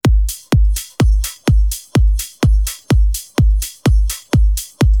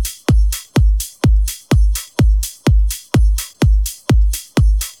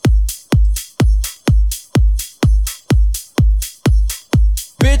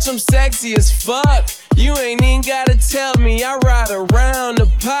Bitch, I'm sexy as fuck. You ain't even gotta tell me. I ride around the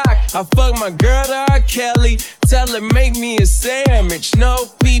park. I fuck my girl to R. Kelly. Tell her make me a sandwich, no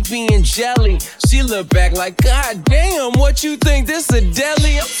pee-pee and jelly. She look back like, God damn, what you think this a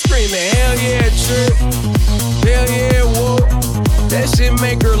deli? I'm screaming, hell yeah, trip. Hell yeah, whoa. That shit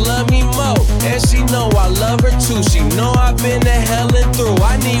make her love me more. And she know I love her too. She know I've been to hell and through.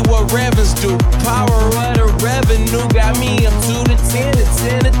 I need what Revens do. Power of the revenue got me up to the 10 to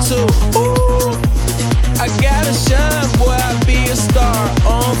 10 to 2. Ooh, I gotta shine, boy, I be a star.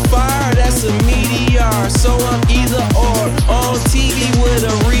 On fire, that's a meteor. So I'm either or. On TV with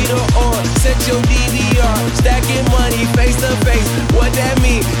a reader or set your DVR. Stacking money face to face. What that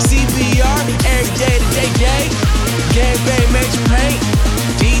mean? CPR every day to day. Gang bang makes you paint.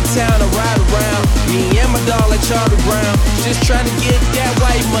 D-Town to ride around. Me and my dog like Charlie Brown. Just trying to get that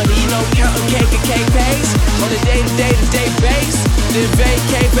white money. You know, counting cake and cake pays. On a day-to-day base. Then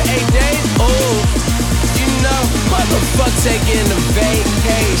vacate for 8 days. Oh, you know, motherfuck taking a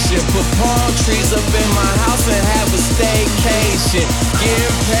vacation. Put palm trees up in my house and have a staycation.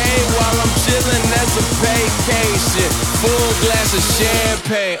 Getting paid while I'm chillin', that's a vacation. Full glass of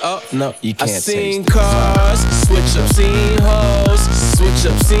champagne. Oh, no, you can't taste it. I seen cars, switch up, seen hoes. Switch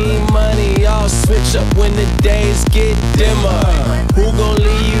up, seen money, all switch up when the days get dimmer. Who gon'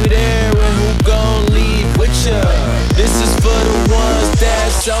 leave you there and who gon' leave with ya? This is for the ones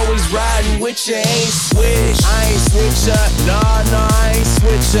that's always riding with ya. Ain't switch, I ain't switch up. Nah, I ain't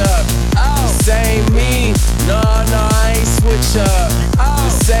switch up. Oh, same me. Nah, I ain't switch up. Oh,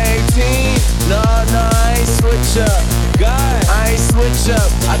 the same team. Nah, I ain't switch up. God, I ain't switch up.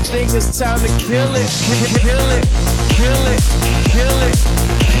 I think it's time to kill it. Kill it, kill it, kill it,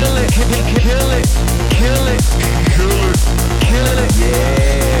 kill it, kill it, kill it, kill it, kill it,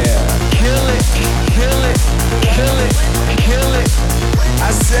 yeah. Kill it, kill it, kill it, kill it. I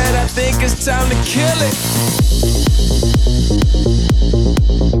said I think it's time to kill it.